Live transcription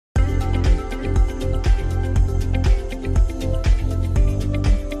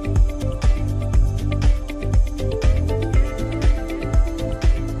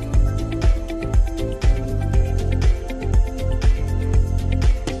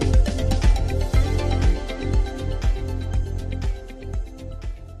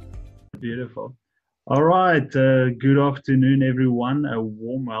Beautiful. All right. Good afternoon, everyone. A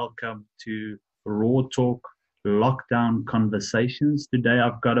warm welcome to Raw Talk Lockdown Conversations. Today,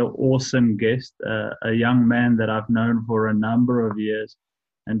 I've got an awesome guest, a young man that I've known for a number of years,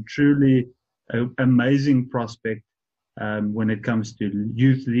 and truly an amazing prospect when it comes to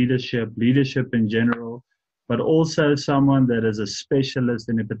youth leadership, leadership in general, but also someone that is a specialist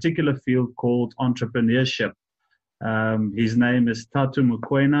in a particular field called entrepreneurship. His name is Thato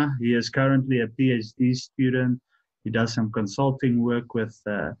Mokoena. He is currently a PhD student. He does some consulting work with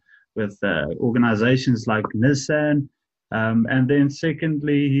organizations like Nissan. And then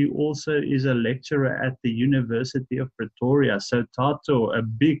secondly, he also is a lecturer at the University of Pretoria. So Thato, a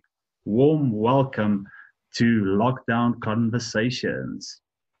big warm welcome to Lockdown Conversations.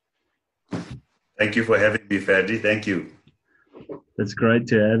 Thank you for having me, Ferdi. Thank you. It's great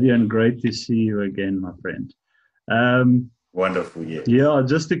to have you and great to see you again, my friend. Wonderful, yeah. Yeah,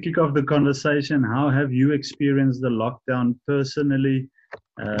 just to kick off the conversation, how have you experienced the lockdown personally?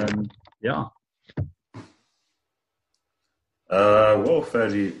 Yeah. Well,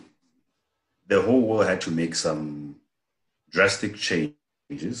 Ferdi, the whole world had to make some drastic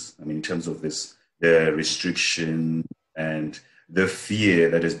changes. I mean, in terms of the restriction and the fear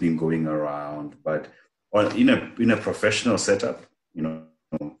that has been going around. But in a professional setup,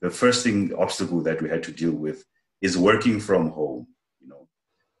 the first obstacle that we had to deal with is working from home.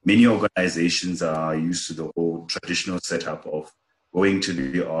 Many organizations are used to the whole traditional setup of going to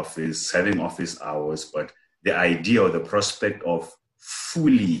the office, having office hours, but the idea or the prospect of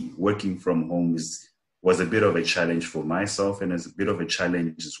fully working from home was a bit of a challenge for myself, and it's a bit of a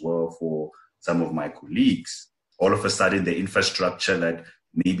challenge as well for some of my colleagues. All of a sudden, the infrastructure that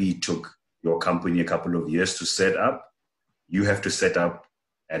maybe took your company a couple of years to set up, you have to set up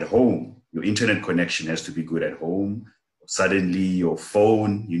at home. Your internet connection has to be good at home. Suddenly your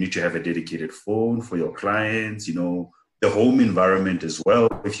phone, you need to have a dedicated phone for your clients, the home environment as well.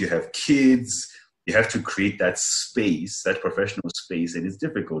 If you have kids, you have to create that space, that professional space. And it's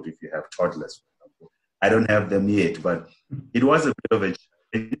difficult if you have toddlers, for example. I don't have them yet, but it was a bit of a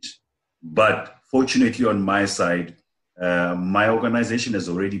challenge. But fortunately on my side, my organization has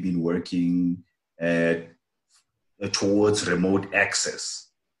already been working towards remote access,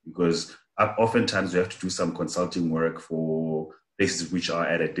 because oftentimes we have to do some consulting work for places which are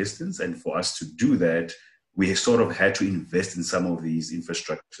at a distance. And for us to do that, we sort of had to invest in some of these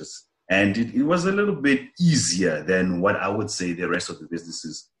infrastructures. And it was a little bit easier than what I would say the rest of the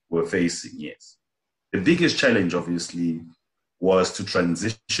businesses were facing, yes. The biggest challenge, obviously, was to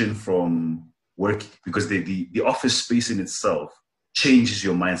transition from work, because the office space in itself changes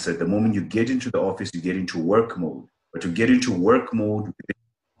your mindset. The moment you get into the office, you get into work mode. But to get into work mode with the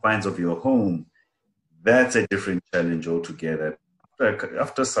confines of your home, that's a different challenge altogether.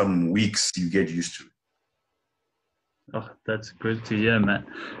 After some weeks, you get used to it. Oh, that's good to hear, man.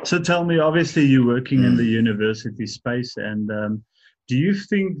 So tell me, obviously you're working in the university space, and do you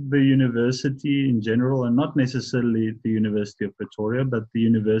think the university in general, and not necessarily the University of Pretoria, but the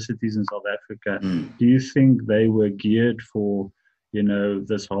universities in South Africa, do you think they were geared for,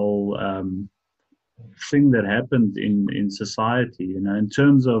 this whole thing that happened in society, in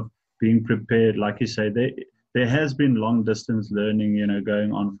terms of being prepared? Like you say, there has been long distance learning,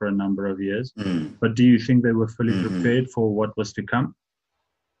 going on for a number of years, but do you think they were fully prepared for what was to come?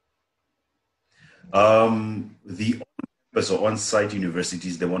 The on-site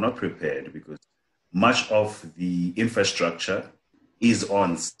universities, they were not prepared, because much of the infrastructure is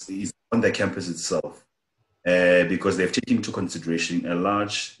on the campus itself. Because they've taken into consideration a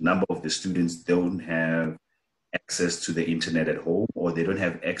large number of the students don't have access to the internet at home, or they don't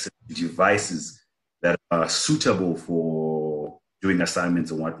have access to devices that are suitable for doing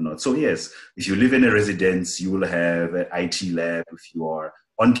assignments and whatnot. So yes, if you live in a residence, you will have an IT lab. If you are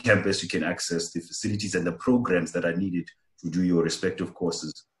on campus, you can access the facilities and the programs that are needed to do your respective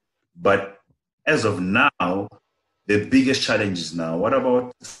courses. But as of now, the biggest challenge is now, what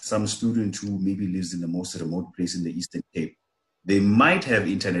about some student who maybe lives in the most remote place in the Eastern Cape? They might have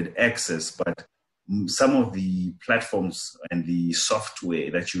internet access, but some of the platforms and the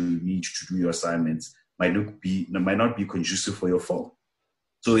software that you need to do your assignments might not be conducive for your phone.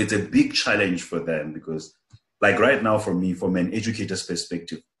 So it's a big challenge for them, because like right now for me, from an educator's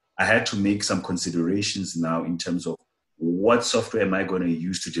perspective, I had to make some considerations now in terms of what software am I going to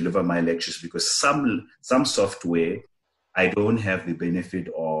use to deliver my lectures, because some software, I don't have the benefit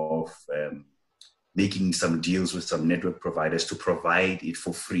of making some deals with some network providers to provide it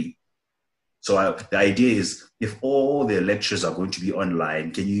for free. So the idea is, if all their lectures are going to be online,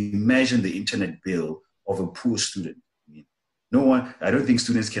 can you imagine the internet bill of a poor student? I mean, No one, I don't think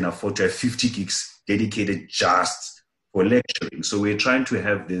students can afford to have 50 gigs dedicated just for lecturing. So we're trying to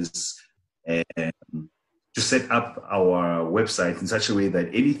have this, to set up our website in such a way that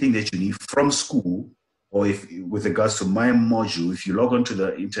anything that you need from school, or if with regards to my module, if you log onto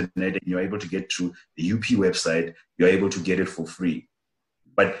the internet and you're able to get to the UP website, you're able to get it for free.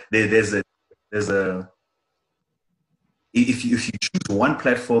 But there's a if you choose one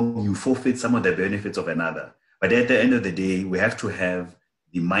platform, you forfeit some of the benefits of another. But at the end of the day, we have to have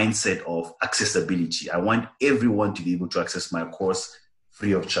the mindset of accessibility. I want everyone to be able to access my course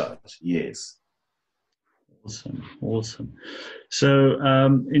free of charge. Yes. Awesome, awesome. So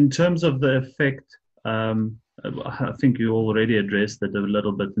in terms of the effect, I think you already addressed it a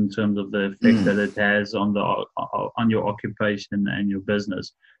little bit in terms of the effect that it has on your occupation and your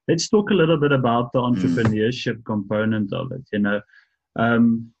business. Let's talk a little bit about the entrepreneurship component of it.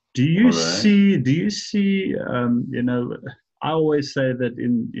 Do you see? I always say that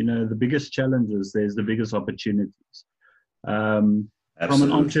in the biggest challenges, there's the biggest opportunities. From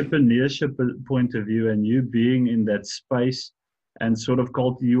an entrepreneurship point of view, and you being in that space, and sort of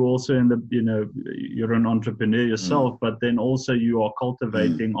you also you're an entrepreneur yourself, but then also you are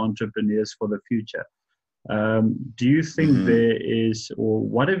cultivating entrepreneurs for the future. Do you think there is, or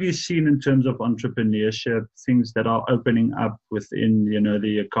what have you seen in terms of entrepreneurship, things that are opening up within,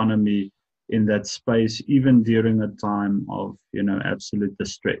 the economy in that space, even during a time of, absolute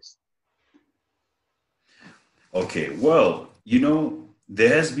distress? Okay, well,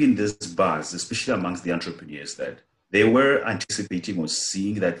 there has been this buzz, especially amongst the entrepreneurs, that they were anticipating or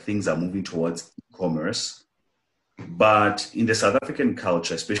seeing that things are moving towards e-commerce. But in the South African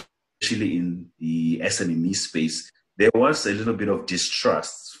culture, especially in the SME space, there was a little bit of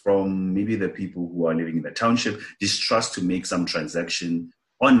distrust from maybe the people who are living in the township, distrust to make some transaction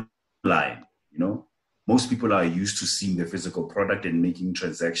online. Most people are used to seeing the physical product and making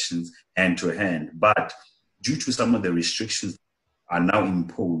transactions hand to hand. But due to some of the restrictions are now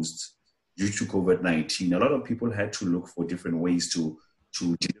imposed due to COVID-19, a lot of people had to look for different ways to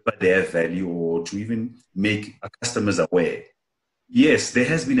deliver their value or to even make our customers aware. Yes, there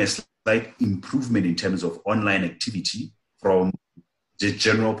has been a slight improvement in terms of online activity from the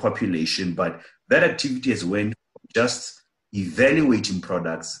general population, but that activity has went from just evaluating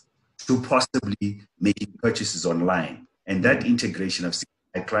products to possibly making purchases online. And that integration, I've seen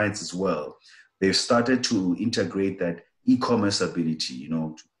my clients as well. They've started to integrate that e-commerce ability,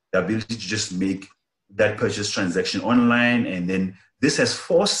 the ability to just make that purchase transaction online. And then this has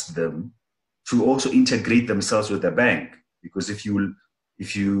forced them to also integrate themselves with the bank. Because if you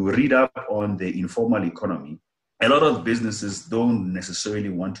read up on the informal economy, a lot of businesses don't necessarily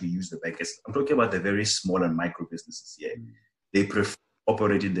want to use the bank. I'm talking about the very small and micro businesses here. They prefer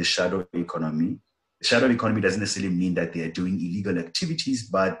operating the shadow economy. The shadow economy doesn't necessarily mean that they are doing illegal activities,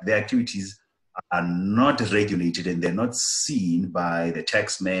 but their activities are not regulated and they're not seen by the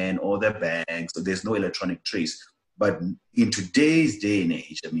taxman or the bank. So there's no electronic trace. But in today's day and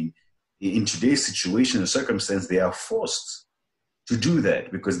age, in today's situation and circumstance, they are forced to do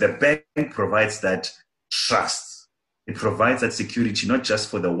that because the bank provides that trust. It provides that security, not just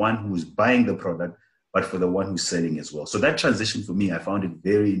for the one who's buying the product, but for the one who's selling as well. So that transition for me, I found it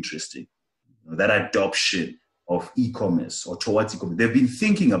very interesting. That adoption of e-commerce or towards e-commerce. They've been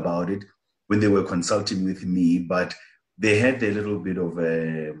thinking about it when they were consulting with me, but they had a little bit of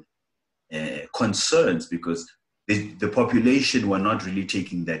concerns because the population were not really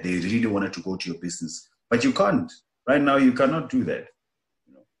taking that. They really wanted to go to your business, but you can't. Right now, you cannot do that.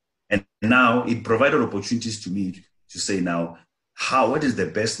 And now it provided opportunities to me to say now, what is the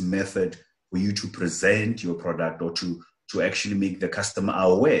best method for you to present your product or to actually make the customer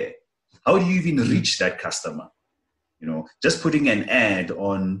aware? How do you even reach that customer? Just putting an ad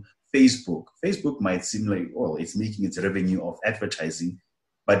on Facebook. Facebook might seem like, it's making its revenue of advertising,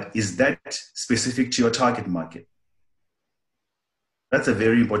 but is that specific to your target market? That's a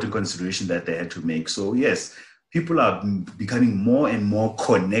very important consideration that they had to make. So yes, people are becoming more and more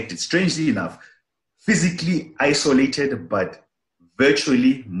connected, strangely enough, physically isolated, but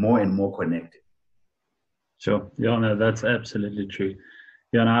virtually more and more connected. Sure. Yeah, no, that's absolutely true.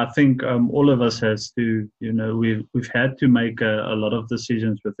 Yeah, and I think all of us has to, we've had to make a lot of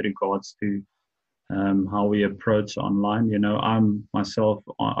decisions with regards to how we approach online. I'm myself,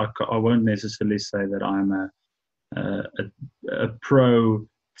 I won't necessarily say that I'm a pro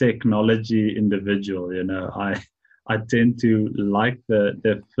technology individual. I tend to like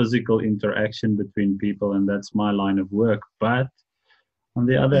the physical interaction between people, and that's my line of work. But on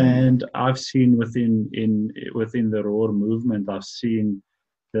the other hand, I've seen within the Roarrr movement, I've seen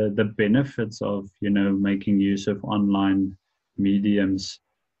the benefits of making use of online mediums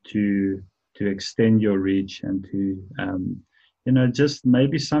to extend your reach and to just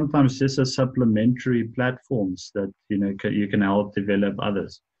maybe sometimes just as supplementary platforms that you can help develop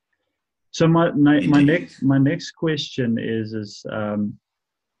others. So my next question is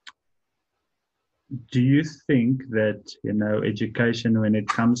do you think that education when it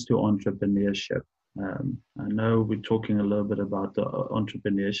comes to entrepreneurship? I know we're talking a little bit about the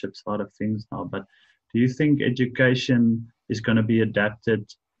entrepreneurship side of things now, but do you think education is going to be adapted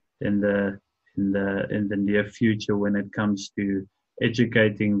in the near future when it comes to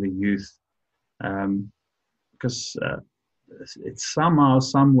educating the youth? Because it's somehow,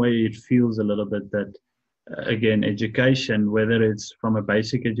 some way, it feels a little bit that again, education, whether it's from a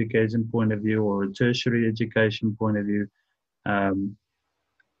basic education point of view or a tertiary education point of view,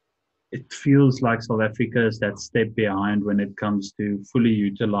 it feels like South Africa is that step behind when it comes to fully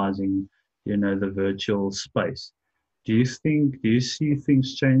utilizing, the virtual space. Do you see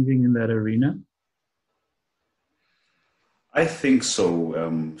things changing in that arena? I think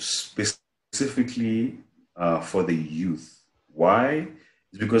so, specifically for the youth. Why?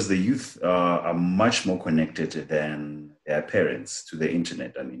 It's because the youth are much more connected than their parents to the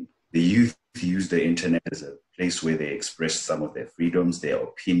internet. I mean, the youth use the internet as a place where they express some of their freedoms, their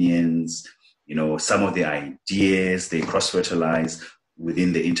opinions, some of their ideas, they cross-fertilize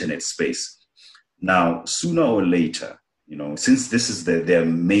within the internet space. Now, sooner or later, since this is their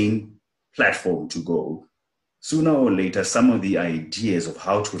main platform to go, sooner or later, some of the ideas of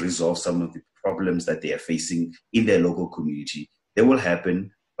how to resolve some of the problems that they are facing in their local community, they will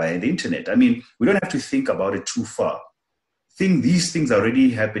happen via the internet. I mean, we don't have to think about it too far. These things are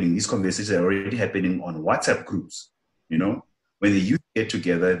already happening. These conversations are already happening on WhatsApp groups. When the youth get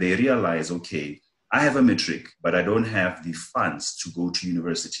together, they realize, okay, I have a matric, but I don't have the funds to go to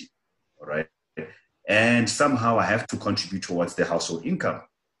university. All right. And somehow I have to contribute towards their household income.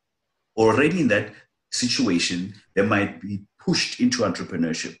 Already in that situation, they might be pushed into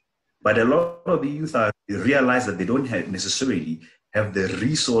entrepreneurship. But a lot of the youth realize that they don't necessarily have the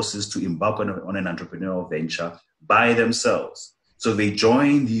resources to embark on an entrepreneurial venture by themselves. So they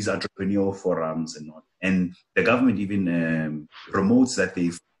join these entrepreneurial forums and the government even promotes that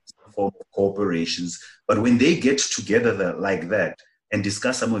they form corporations. But when they get together like that and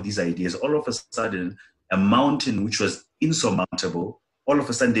discuss some of these ideas, all of a sudden, a mountain which was insurmountable, all of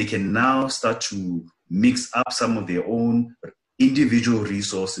a sudden they can now start to mix up some of their own individual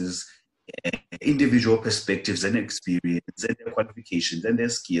resources, individual perspectives and experience and their qualifications and their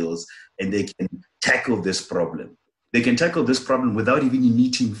skills, and they can tackle this problem. They can tackle this problem without even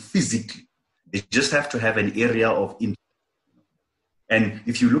meeting physically. They just have to have an area of interest. And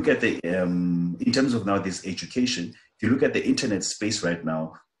if you look at in terms of now this education, if you look at the internet space right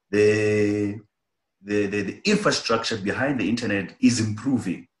now, the infrastructure behind the internet is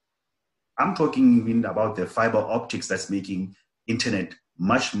improving. I'm talking even about the fiber optics that's making internet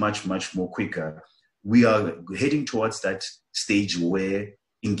much, much, much more quicker. We are heading towards that stage where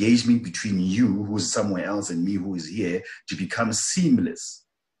engagement between you, who's somewhere else, and me, who is here, to become seamless.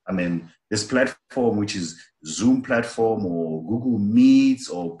 I mean, this platform, which is Zoom platform or Google Meets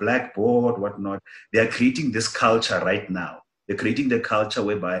or Blackboard, whatnot, they are creating this culture right now. They're creating the culture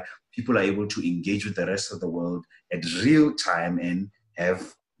whereby people are able to engage with the rest of the world at real time and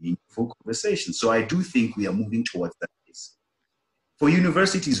have meaningful conversations. So I do think we are moving towards that place. For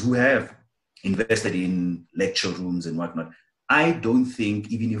universities who have invested in lecture rooms and whatnot, I don't think,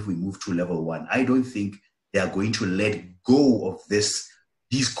 even if we move to level 1, I don't think they are going to let go of these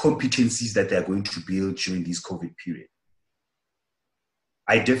competencies that they are going to build during this COVID period.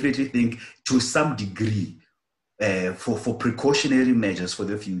 I definitely think to some degree, for precautionary measures for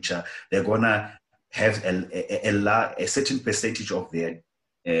the future, they're going to have a certain percentage of their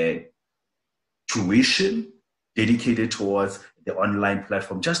tuition dedicated towards the online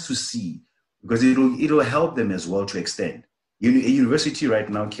platform, just to see, because it'll help them as well to extend. A university right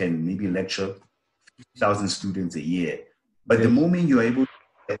now can maybe lecture 50,000 students a year, but the moment you're able to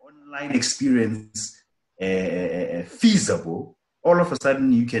make the online experience feasible, all of a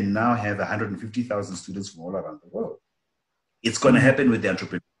sudden you can now have 150,000 students from all around the world. It's going to happen with the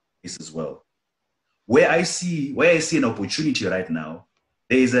entrepreneurship as well. Where I see an opportunity right now,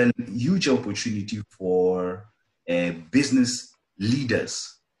 there is a huge opportunity for business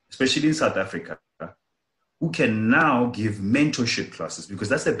leaders, especially in South Africa, who can now give mentorship classes, because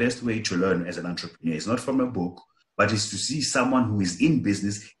that's the best way to learn as an entrepreneur. It's not from a book, but it's to see someone who is in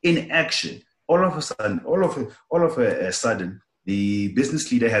business in action. All of a sudden, the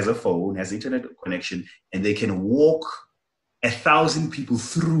business leader has a phone, has internet connection, and they can walk 1,000 people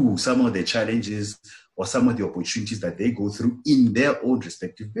through some of the challenges or some of the opportunities that they go through in their own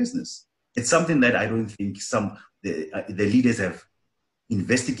respective business. It's something that I don't think the leaders have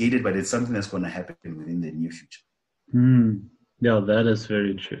investigated, but it's something that's going to happen within the near future. Yeah, that is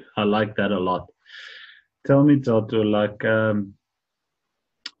very true. I like that a lot. Tell me, Thato, like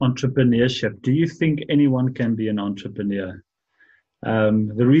entrepreneurship. Do you think anyone can be an entrepreneur?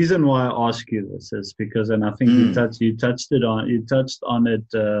 The reason why I ask you this is because, and I think you touched on it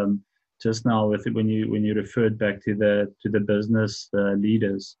just now with when you referred back to the business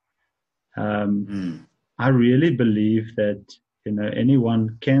leaders. I really believe that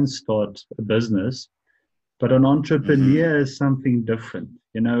anyone can start a business, but an entrepreneur is something different.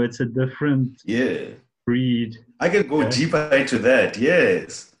 It's a different breed. I can go deeper into that.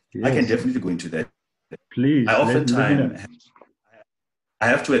 Yes, I can definitely go into that. Please. I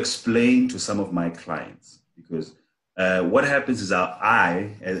have to explain to some of my clients, because what happens is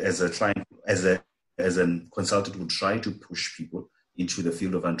I, as a client, as a consultant, would try to push people into the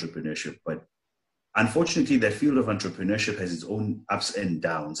field of entrepreneurship. But unfortunately, the field of entrepreneurship has its own ups and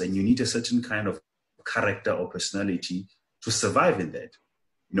downs, and you need a certain kind of character or personality to survive in that.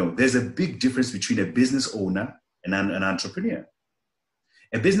 There's a big difference between a business owner and an entrepreneur.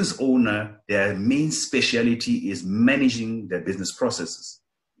 A business owner, their main specialty is managing their business processes.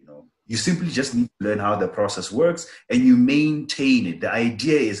 You simply just need to learn how the process works and you maintain it. The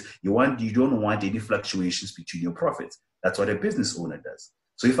idea is you don't want any fluctuations between your profits. That's what a business owner does.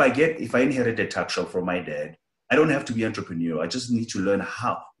 So if I inherit a tuck shop from my dad, I don't have to be entrepreneurial. I just need to learn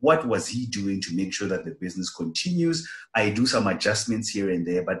what was he doing to make sure that the business continues. I do some adjustments here and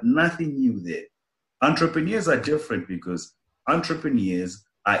there, but nothing new there. Entrepreneurs are different because entrepreneurs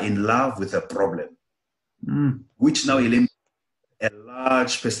are in love with a problem, which now eliminates a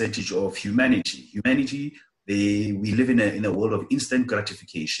large percentage of humanity. We live in a world of instant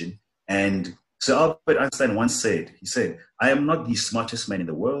gratification. And Sir Albert Einstein once said, I am not the smartest man in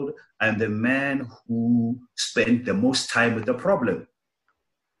the world. I am the man who spent the most time with the problem,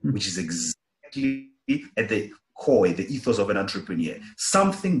 which is exactly at the core, the ethos of an entrepreneur.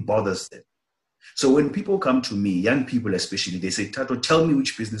 Something bothers them. So when people come to me, young people especially, they say, Thato, tell me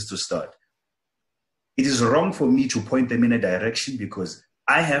which business to start. It is wrong for me to point them in a direction because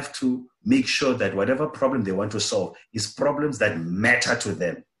I have to make sure that whatever problem they want to solve is problems that matter to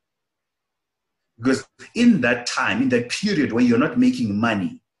them. Because in that time, in that period where you're not making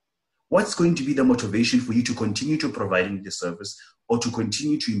money, what's going to be the motivation for you to continue to providing the service or to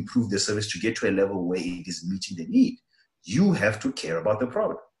continue to improve the service to get to a level where it is meeting the need? You have to care about the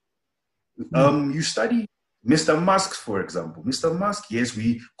problem. You study Mr. Musk, for example. Mr. Musk, yes,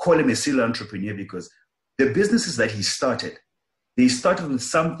 we call him a serial entrepreneur because the businesses that he started, they started with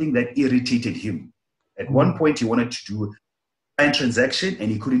something that irritated him. At one point, he wanted to do a transaction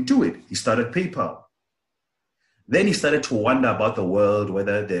and he couldn't do it. He started PayPal. Then he started to wonder about the world,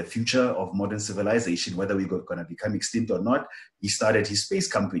 whether the future of modern civilization, whether we're going to become extinct or not. He started his space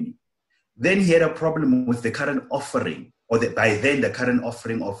company. Then he had a problem with the current offering, by then the current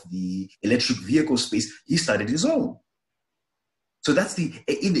offering of the electric vehicle space. He started his own. So that's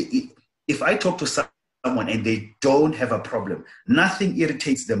if I talk to someone and they don't have a problem, nothing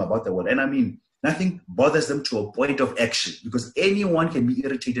irritates them about the world. And I mean, nothing bothers them to a point of action, because anyone can be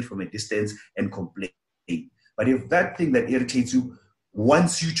irritated from a distance and complain. But if that thing that irritates you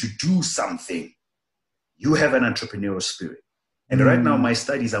wants you to do something, you have an entrepreneurial spirit. And right now, my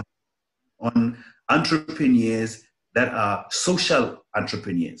studies are on entrepreneurs that are social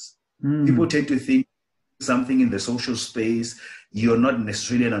entrepreneurs. People tend to think something in the social space, you're not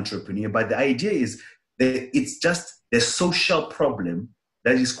necessarily an entrepreneur. But the idea is that it's just the social problem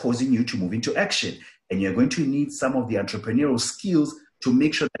that is causing you to move into action. And you're going to need some of the entrepreneurial skills to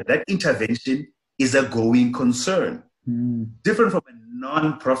make sure that that intervention is a going concern. Different from a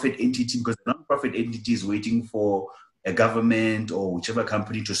non-profit entity, because a non-profit entity is waiting for a government or whichever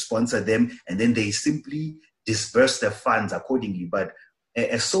company to sponsor them, and then they simply disperse the funds accordingly. But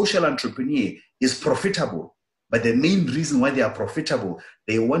a social entrepreneur is profitable. But the main reason why they are profitable,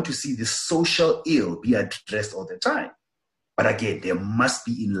 they want to see the social ill be addressed all the time. But again, they must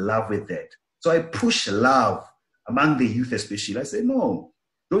be in love with that. So I push love among the youth especially. I say, no,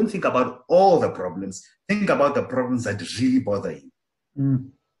 don't think about all the problems. Think about the problems that really bother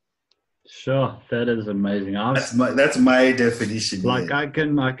you. Sure, that is amazing. That's my definition. Like I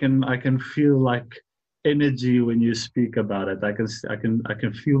can feel like energy when you speak about it. I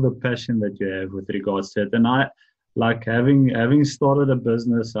can feel the passion that you have with regards to it. And I like having started a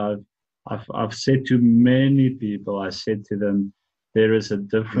business. I've said to many people, I said to them, there is a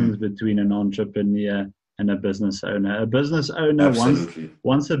difference between an entrepreneur and a business owner. A business owner, Absolutely.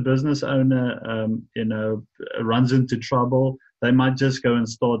 once a business owner, runs into trouble, they might just go and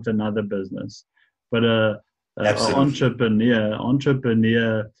start another business. But an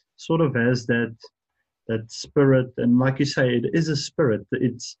entrepreneur sort of has that spirit, and like you say, it is a spirit.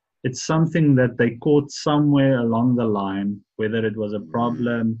 It's something that they caught somewhere along the line, whether it was a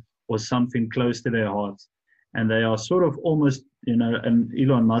problem or something close to their hearts, and they are sort of almost, and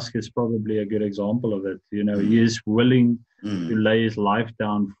Elon Musk is probably a good example of it. He is willing to lay his life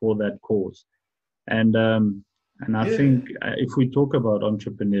down for that cause. And I think if we talk about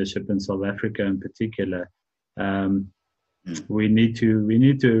entrepreneurship in South Africa in particular, we need to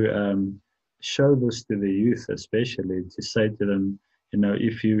show this to the youth, especially to say to them,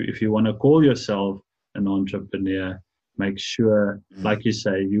 if you want to call yourself an entrepreneur, make sure, like you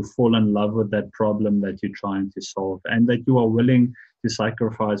say, you fall in love with that problem that you're trying to solve, and that you are willing to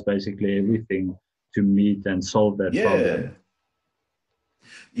sacrifice basically everything to meet and solve that problem.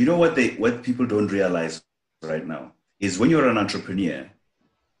 You know what people don't realize right now is when you're an entrepreneur,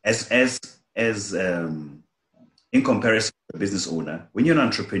 as in comparison to a business owner, when you're an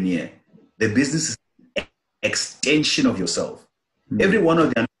entrepreneur, the business is an extension of yourself. Every one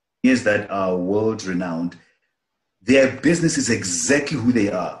of the entrepreneurs that are world renowned, their business is exactly who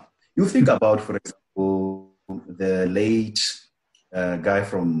they are. You think about, for example, the late guy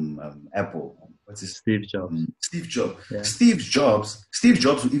from Apple. What's his Steve Jobs. Steve Jobs. Yeah. Steve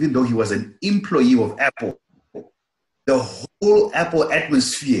Jobs, even though he was an employee of Apple, the whole Apple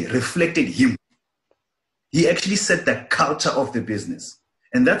atmosphere reflected him. He actually set the culture of the business.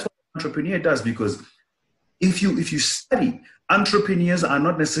 And that's what an entrepreneur does, because if you study, entrepreneurs are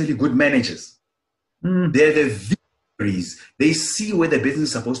not necessarily good managers. They're the visionaries. They see where the business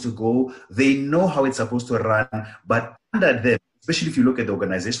is supposed to go. They know how it's supposed to run. But under them, especially if you look at the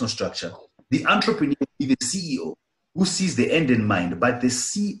organizational structure, the entrepreneur is the CEO who sees the end in mind. But the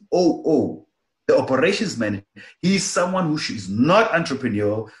COO, the operations manager, he is someone who is not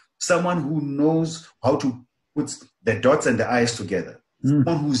entrepreneurial, someone who knows how to put the dots and the I's together.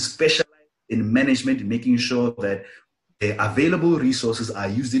 Someone who's specialized in management, making sure that the available resources are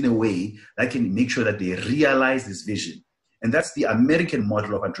used in a way that can make sure that they realize this vision. And that's the American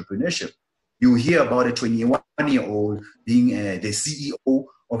model of entrepreneurship. You hear about a 21-year-old being the CEO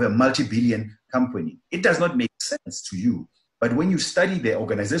of a multi-billion company. It does not make sense to you. But when you study the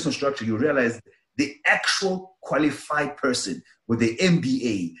organizational structure, you realize the actual qualified person with the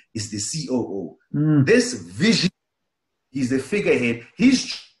MBA is the COO. This vision, he's the figurehead.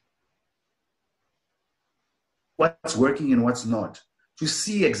 He's what's working and what's not, to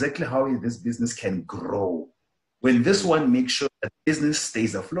see exactly how this business can grow. When this one makes sure that business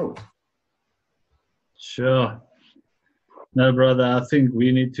stays afloat. Sure. No, brother, I think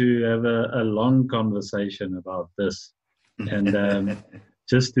we need to have a long conversation about this. And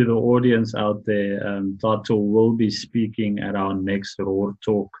just to the audience out there, Thato will be speaking at our next Roarrr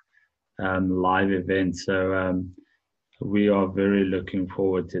Talk live event. So we are very looking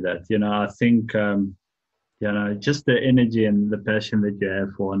forward to that. I think, just the energy and the passion that you have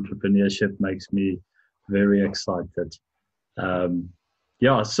for entrepreneurship makes me very excited.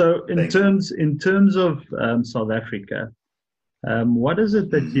 So in terms of South Africa, what is it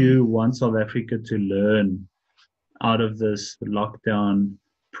that you want South Africa to learn out of this lockdown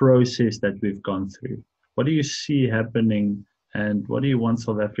process that we've gone through? What do you see happening, and what do you want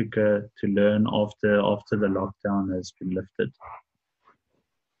South Africa to learn after the lockdown has been lifted?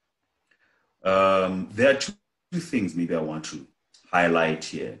 There are two things maybe I want to highlight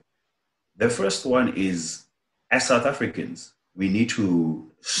here. The first one is, as South Africans, we need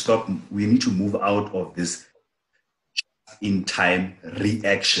to move out of this in-time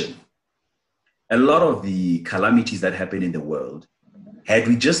reaction. A lot of the calamities that happen in the world, had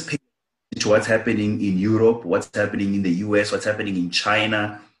we just paid attention to what's happening in Europe, what's happening in the US, what's happening in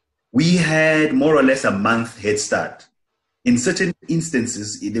China, we had more or less a month head start. In certain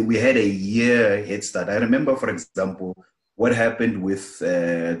instances, we had a year head start. I remember, for example, what happened with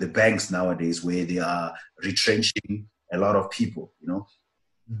the banks nowadays, where they are retrenching a lot of people.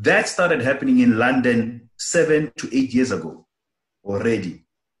 That started happening in London 7 to 8 years ago already.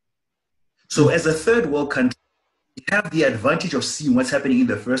 So as a third world country, we have the advantage of seeing what's happening in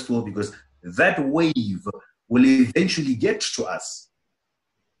the first world, because that wave will eventually get to us.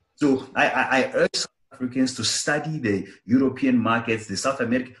 So I urge South Africans to study the European markets, the South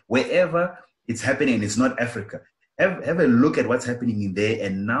American, wherever it's happening, and it's not Africa. Have a look at what's happening in there,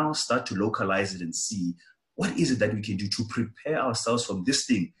 and now start to localize it and see what is it that we can do to prepare ourselves from this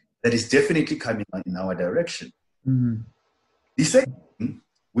thing that is definitely coming in our direction. The second thing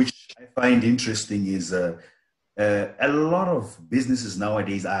which I find interesting, is a lot of businesses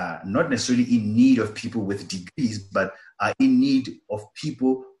nowadays are not necessarily in need of people with degrees, but are in need of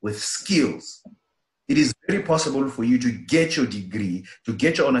people with skills. It is very possible for you to get your degree, to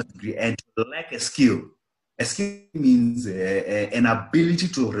get your honors degree, and to lack a skill. A skill means an ability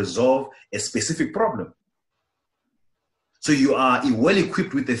to resolve a specific problem. So you are well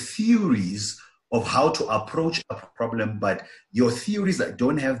equipped with the theories of how to approach a problem, but your theories that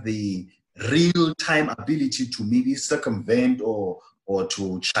don't have the real-time ability to maybe circumvent or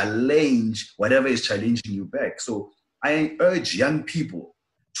to challenge whatever is challenging you back. So I urge young people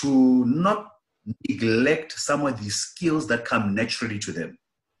to not neglect some of these skills that come naturally to them.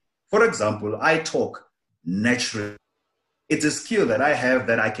 For example, I talk naturally. It's a skill that I have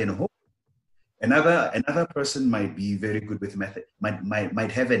that I can hold. Another person might be very good with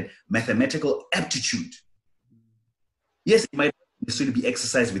might have a mathematical aptitude. Yes, it might necessarily be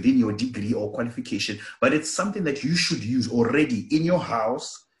exercised within your degree or qualification, but it's something that you should use already in your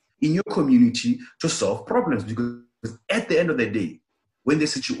house, in your community, to solve problems. Because at the end of the day,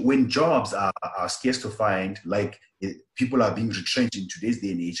 when jobs are scarce to find, like people are being retrenched in today's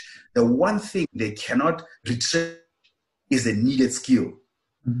day and age, the one thing they cannot retrench is a needed skill.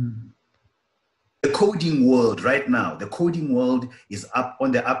 Mm-hmm. The coding world right now, the coding world is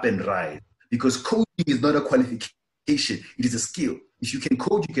on the up and rise, because coding is not a qualification, it is a skill. If you can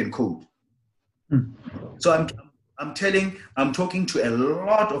code, you can code. Mm. So I'm talking to a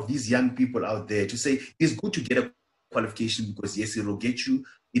lot of these young people out there to say it's good to get a qualification, because yes, it'll give you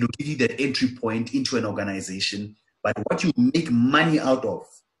that entry point into an organization. But what you make money out of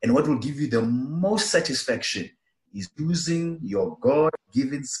and what will give you the most satisfaction is using your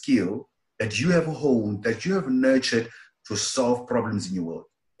God-given skill that you have honed, that you have nurtured to solve problems in your world.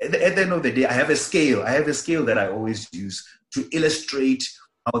 At the end of the day, I have a scale that I always use to illustrate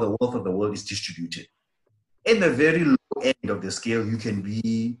how the wealth of the world is distributed. In the very low end of the scale, you can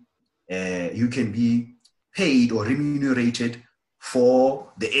be paid or remunerated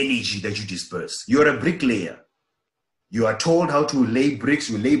for the energy that you disperse. You're a bricklayer. You are told how to lay bricks.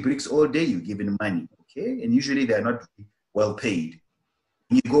 You lay bricks all day. You're given money, okay? And usually they're not well paid.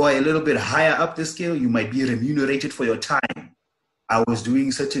 When you go a little bit higher up the scale, you might be remunerated for your time. I was doing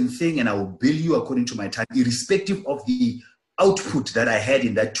a certain thing and I will bill you according to my time, irrespective of the output that I had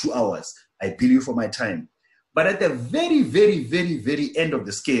in that 2 hours. I bill you for my time. But at the very, very, very, very end of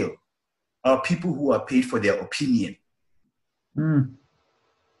the scale are people who are paid for their opinion. Mm.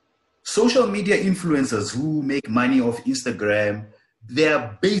 Social media influencers who make money off Instagram, they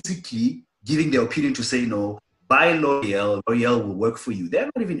are basically giving their opinion to say, no, buy L'Oreal will work for you. They're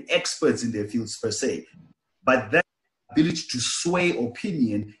not even experts in their fields per se, but that ability to sway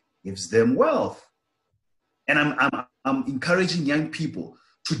opinion gives them wealth. And I'm encouraging young people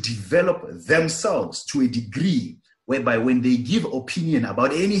to develop themselves to a degree whereby when they give opinion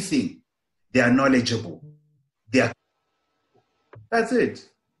about anything, they are knowledgeable. That's it.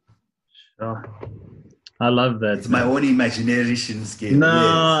 Sure. I love that. It's my own imagination scale. No, yes.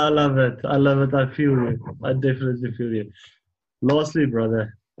 I love it. I feel you. I definitely feel you. Lastly,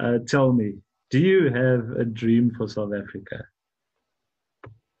 brother, tell me, do you have a dream for South Africa?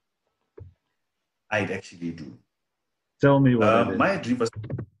 I actually do. Tell me what it is.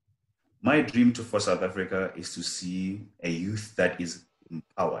 My dream for South Africa is to see a youth that is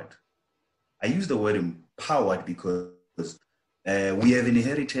empowered. I use the word empowered because we have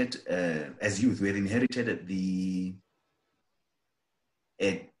inherited, as youth, we have inherited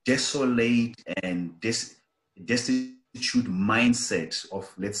a desolate and destitute mindset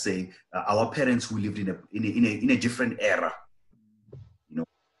of, let's say, our parents who lived in a different era. You know,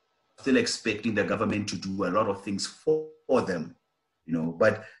 still expecting the government to do a lot of things for them. You know,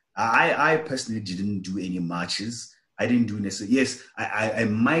 but I personally didn't do any marches. I didn't do necessarily. Yes, I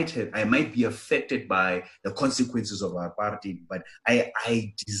might be affected by the consequences of our party, but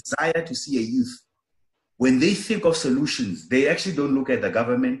I desire to see a youth, when they think of solutions, they actually don't look at the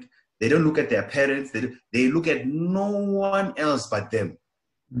government, they don't look at their parents, they look at no one else but them.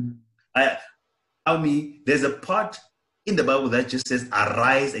 Mm-hmm. There's a part in the Bible that just says,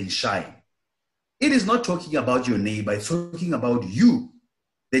 arise and shine. It is not talking about your neighbor, it's talking about you.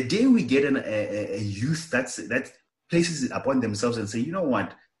 The day we get a youth that places it upon themselves and say, you know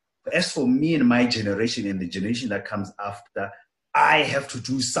what, as for me and my generation and the generation that comes after, I have to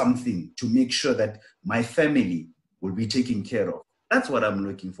do something to make sure that my family will be taken care of. That's what I'm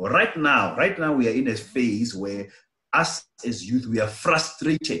looking for. Right now we are in a phase where us as youth, we are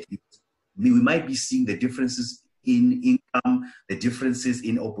frustrated. We might be seeing the differences in income, the differences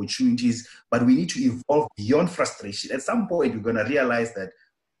in opportunities, but we need to evolve beyond frustration. At some point, we're going to realize that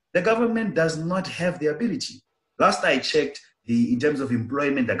The government does not have the ability. Last I checked, in terms of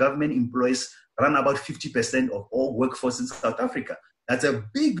employment, the government employs around about 50% of all workforce in South Africa. That's a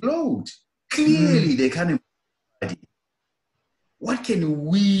big load. Clearly, they can't employ anybody. What can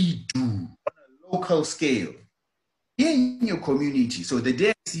we do on a local scale here in your community? So the day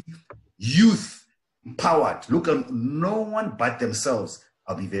I see youth empowered, look at no one but themselves,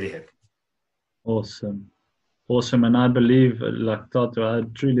 I'll be very happy. Awesome. Awesome. And I believe, like Thato, I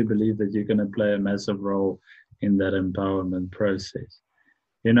truly believe that you're going to play a massive role in that empowerment process.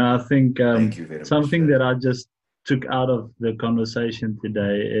 You know, I think something that I just took out of the conversation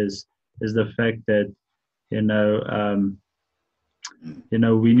today is the fact that, you know,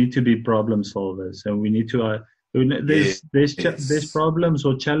 we need to be problem solvers, and we need to, there's problems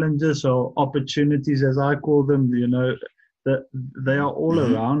or challenges or opportunities, as I call them, you know, that they are all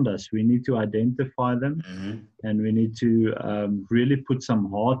around us. We need to identify them, and we need to really put some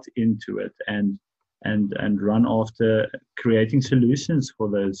heart into it and run after creating solutions for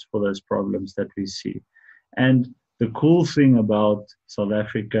those problems that we see. And the cool thing about South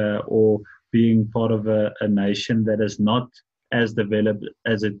Africa, or being part of a nation that is not as developed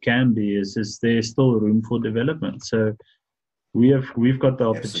as it can be, is there's still room for development. So we've got the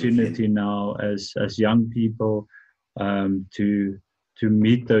opportunity now as young people to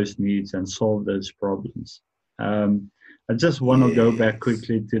meet those needs and solve those problems. I just want to go back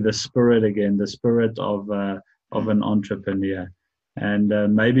quickly to the spirit again, the spirit of an entrepreneur, and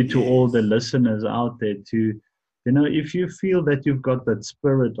maybe to all the listeners out there, to, you know, if you feel that you've got that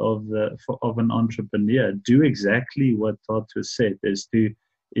spirit of an entrepreneur, do exactly what Thato said, is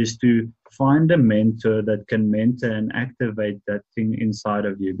to find a mentor that can mentor and activate that thing inside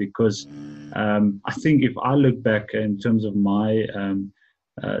of you. Because I think if I look back in terms of my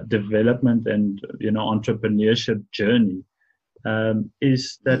development and, you know, entrepreneurship journey,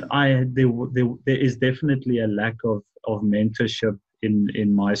 is that there is definitely a lack of mentorship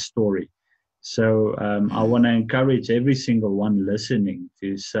in my story. So I want to encourage every single one listening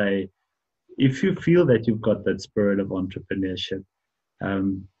to say, if you feel that you've got that spirit of entrepreneurship,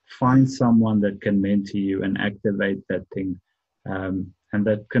 find someone that can mentor you and activate that thing, and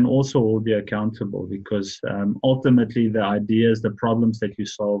that can also hold you accountable, because ultimately the ideas, the problems that you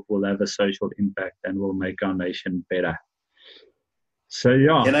solve will have a social impact and will make our nation better. So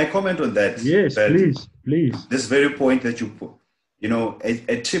yeah. Can I comment on that? Yes, please. This very point that you put, you know,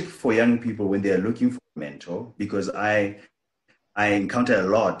 a tip for young people when they are looking for a mentor, because I encounter a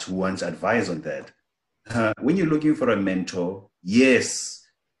lot who want advice on that. When you're looking for a mentor, yes,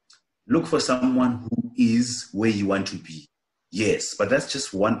 look for someone who is where you want to be. Yes, but that's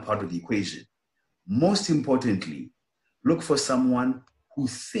just one part of the equation. Most importantly, look for someone who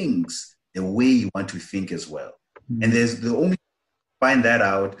thinks the way you want to think as well. And there's the only way to find that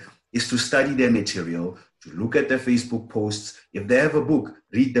out is to study their material, to look at their Facebook posts. If they have a book,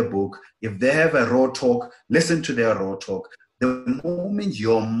 read the book. If they have a raw talk, listen to their raw talk. The moment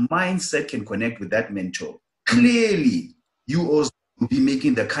your mindset can connect with that mentor, clearly you also will be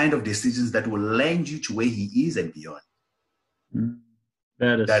making the kind of decisions that will land you to where he is and beyond.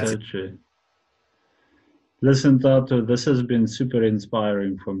 That is so true. Listen, Thato, this has been super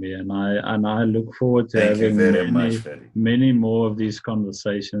inspiring for me, and I look forward to having many more of these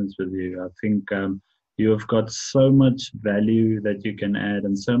conversations with you. I think you have got so much value that you can add,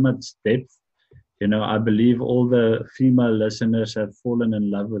 and so much depth. You know, I believe all the female listeners have fallen in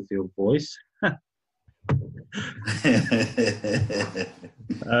love with your voice.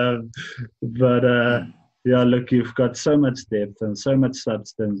 Yeah, look, you've got so much depth and so much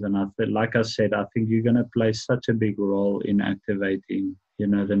substance, and like I said, I think you're going to play such a big role in activating, you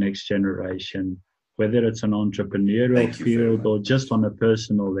know, the next generation, whether it's an entrepreneurial field or just on a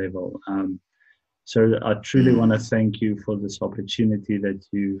personal level. So I truly want to thank you for this opportunity that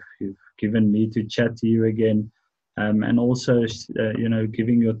you've given me to chat to you again, and also, you know,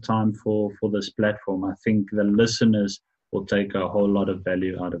 giving your time for this platform. I think the listeners will take a whole lot of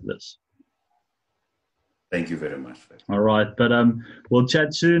value out of this. Thank you very much. All right, but we'll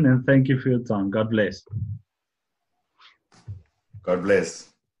chat soon, and thank you for your time. God bless. God bless.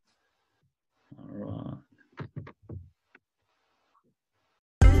 All right.